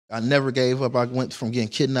I never gave up. I went from getting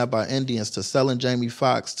kidnapped by Indians to selling Jamie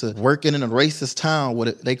Foxx to working in a racist town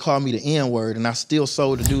where they called me the N-word, and I still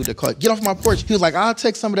sold the dude that called, get off my porch. He was like, I'll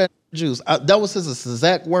take some of that juice. That was his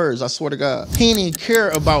exact words, I swear to God. He didn't even care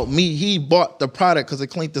about me. He bought the product because it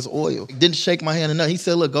cleaned this oil. He didn't shake my hand or nothing. He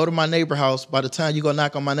said, look, go to my neighbor house. By the time you go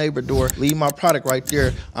knock on my neighbor door, leave my product right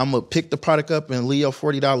there. I'm going to pick the product up and leave your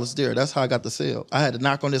 $40 there. That's how I got the sale. I had to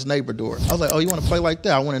knock on this neighbor door. I was like, oh, you want to play like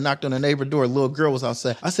that? I went and knocked on the neighbor door. A little girl was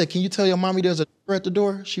outside. I said, can you tell your mommy there's a at the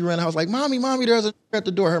door? She ran out. I was like, mommy, there's a at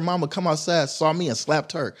the door. Her mama come outside, saw me and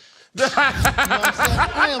slapped her. You know what I'm saying?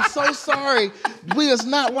 I am so sorry. We is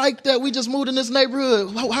not like that. We just moved in this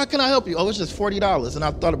neighborhood. How can I help you? Oh, it's just $40. And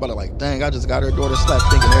I thought about it like, dang, I just got her daughter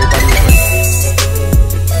slapped thinking everybody was like